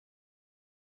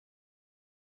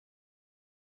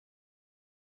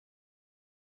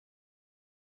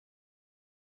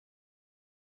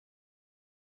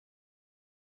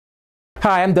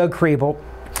Hi, I'm Doug Kriebel,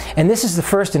 and this is the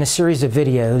first in a series of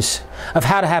videos of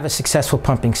how to have a successful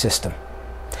pumping system.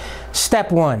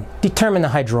 Step 1, determine the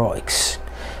hydraulics.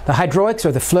 The hydraulics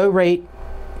are the flow rate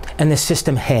and the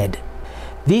system head.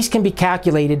 These can be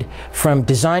calculated from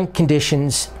design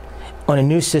conditions on a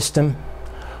new system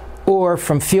or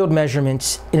from field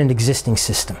measurements in an existing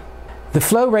system. The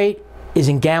flow rate is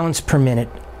in gallons per minute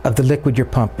of the liquid you're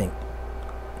pumping.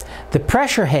 The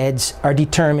pressure heads are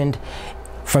determined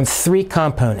from 3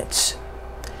 components.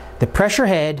 The pressure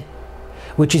head,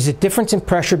 which is the difference in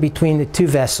pressure between the 2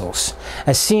 vessels,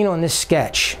 as seen on this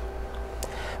sketch.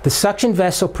 The suction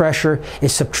vessel pressure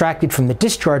is subtracted from the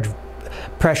discharge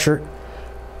pressure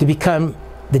to become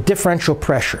the differential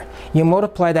pressure. You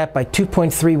multiply that by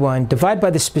 2.31, divide by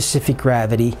the specific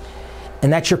gravity,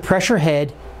 and that's your pressure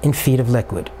head in feet of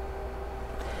liquid.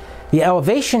 The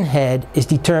elevation head is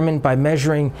determined by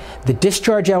measuring the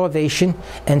discharge elevation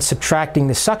and subtracting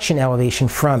the suction elevation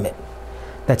from it.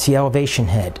 That's the elevation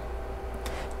head.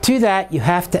 To that, you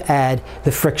have to add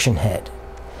the friction head.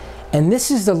 And this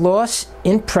is the loss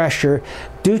in pressure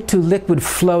due to liquid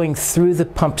flowing through the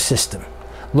pump system.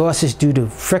 Loss is due to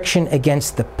friction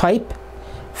against the pipe,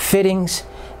 fittings,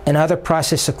 and other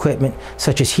process equipment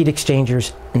such as heat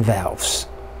exchangers and valves.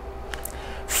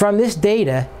 From this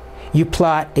data, you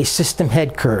plot a system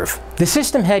head curve. The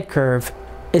system head curve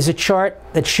is a chart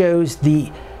that shows the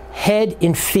head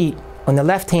in feet on the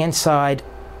left-hand side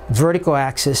vertical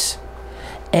axis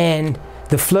and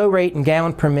the flow rate in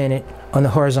gallon per minute on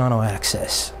the horizontal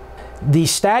axis. The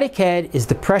static head is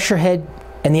the pressure head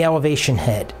and the elevation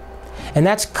head, and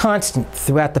that's constant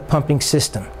throughout the pumping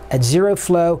system at 0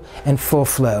 flow and full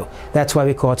flow. That's why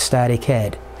we call it static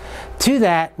head. To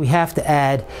that, we have to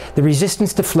add the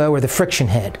resistance to flow, or the friction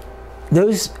head.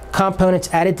 Those components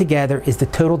added together is the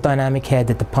total dynamic head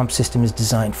that the pump system is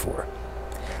designed for.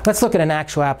 Let's look at an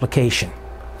actual application.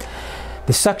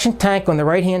 The suction tank on the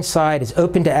right-hand side is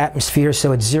open to atmosphere,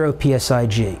 so it's 0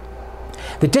 psig.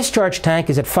 The discharge tank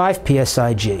is at 5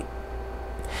 psig.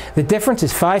 The difference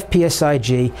is 5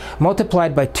 psig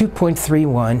multiplied by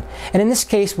 2.31, and in this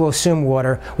case we'll assume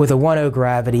water with a 1.0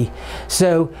 gravity,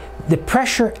 so the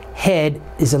pressure head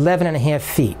is 11.5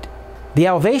 feet. The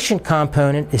elevation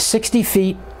component is 60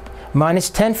 feet minus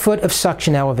 10 foot of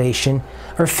suction elevation,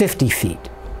 or 50 feet.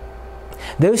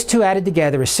 Those two added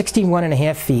together is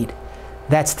 61.5 feet.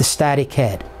 That's the static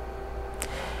head.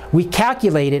 We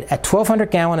calculated at 1,200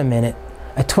 gallon a minute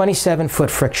a 27 foot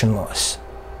friction loss.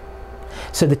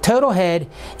 So the total head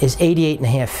is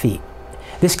 88.5 feet.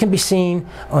 This can be seen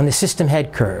on the system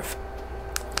head curve.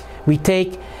 We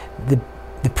take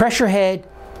the pressure head,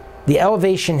 the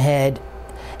elevation head,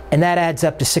 and that adds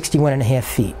up to 61.5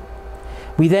 feet.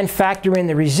 We then factor in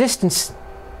the resistance,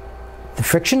 the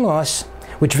friction loss,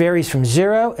 which varies from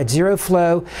 0 at 0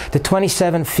 flow to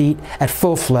 27 feet at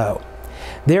full flow.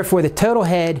 Therefore, the total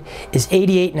head is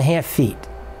 88.5 feet.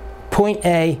 Point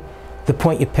A, the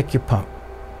point you pick your pump.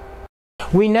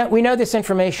 We know this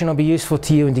information will be useful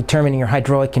to you in determining your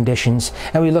hydraulic conditions,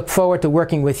 and we look forward to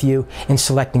working with you in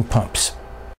selecting pumps.